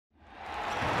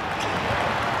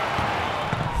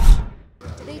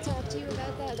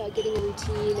getting a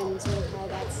routine and sort of how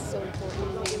that's so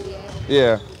important in the NBA?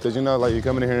 Yeah, because like you're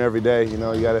coming in here every day.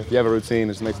 If you have a routine,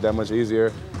 it just makes it that much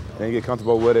easier. And you get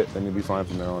comfortable with it, then you'll be fine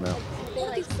from there on out. Did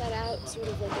they set out sort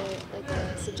of like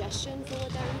a suggestion for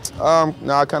what that routine?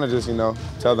 No, I kind of just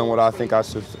tell them what I think I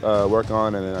should work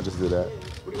on, and then I just do that.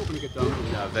 What are you hoping to get done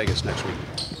in Vegas next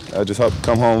week? Just hope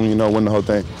come home, win the whole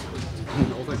thing. The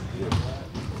whole thing.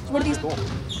 What are these?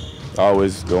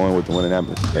 Always going with the winning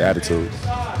attitude.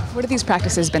 What have these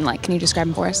practices been like? Can you describe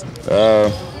them for us?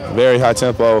 Very high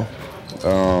tempo.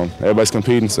 Everybody's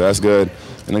competing, so that's good.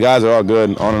 And the guys are all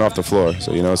good on and off the floor.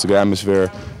 So, it's a good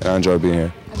atmosphere, and I enjoy being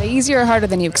here. Are they easier or harder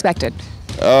than you expected?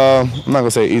 I'm not going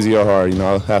to say easy or hard.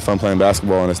 I have fun playing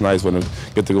basketball, and it's nice when you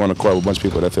get to go on the court with a bunch of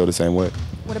people that feel the same way.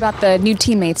 What about the new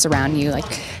teammates around you, like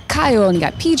Kyle, and you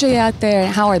got PJ out there?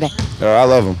 How are they? I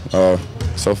love them.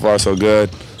 So far, so good.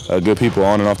 Good people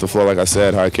on and off the floor, like I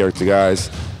said, high character guys.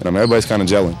 And everybody's kind of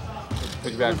gelling.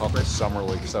 Piggyback off this summer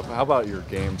league stuff, how about your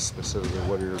game specifically?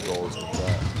 What are your goals with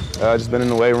that? Just been in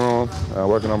the weight room,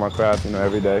 working on my craft,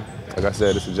 every day. Like I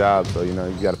said, it's a job, so, you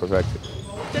got to perfect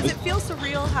it. Does it feel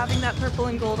surreal having that purple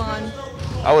and gold on?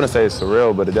 I wouldn't say it's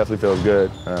surreal, but it definitely feels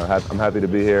good. I'm happy to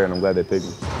be here, and I'm glad they picked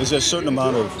me. Is there a certain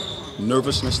amount of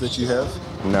nervousness that you have?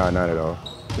 No, not at all.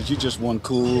 But you just one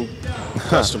cool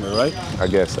customer, right? I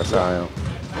guess that's how I am.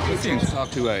 Have you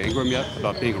talked to Ingram yet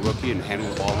about being a rookie and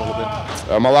handling the ball a little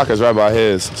bit? My locker's right by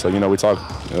his, so we talk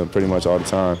pretty much all the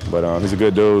time. But he's a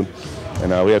good dude,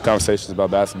 and we have conversations about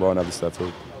basketball and other stuff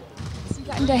too. So you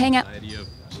gotten to hang out? The idea of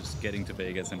just getting to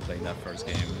Vegas and playing that first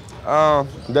game. I'm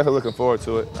definitely looking forward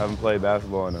to it. I haven't played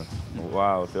basketball in a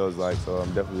while, it feels like, so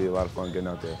I'm definitely a lot of fun getting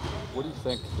out there. What do you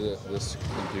think this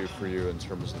can do for you in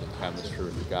terms of the chemistry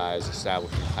with the guys,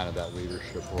 establishing kind of that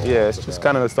leadership role? Yeah, it's just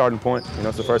kind of the starting point.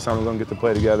 It's the first time we're going to get to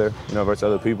play together, versus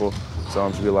other people, so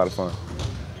it should be a lot of fun.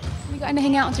 Have you gotten to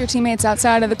hang out with your teammates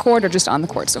outside of the court or just on the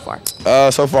court so far?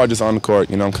 So far, just on the court.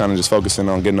 I'm kind of just focusing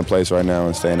on getting a place right now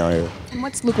and staying out here. And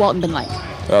what's Luke Walton been like?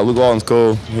 Luke Walton's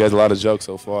cool. He has a lot of jokes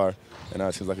so far,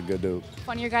 and seems like a good dude.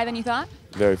 Funnier guy than you thought?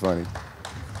 Very funny.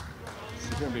 Is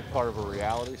he going to be part of a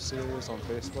reality series on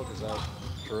Facebook? Is that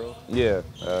true? Yeah,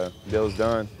 deal's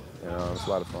done. It's a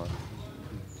lot of fun.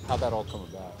 How'd that all come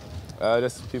about?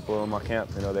 Just people in my camp,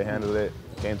 they handled it,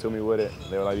 came to me with it.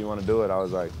 They were like, "You want to do it?" I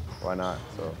was like, "Why not?"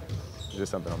 So it's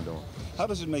just something I'm doing. How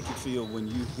does it make you feel when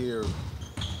you hear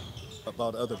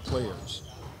about other players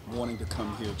wanting to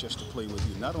come here just to play with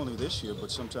you, not only this year,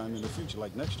 but sometime in the future,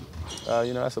 like next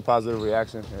year? That's a positive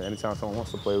reaction. Anytime someone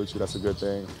wants to play with you, that's a good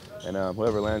thing. And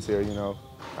whoever lands here,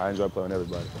 I enjoy playing with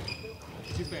everybody.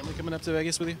 Is your family coming up to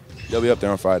Vegas with you? They'll be up there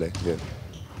on Friday, yeah.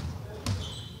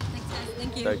 Thanks, guys.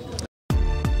 Thank you. Thank you.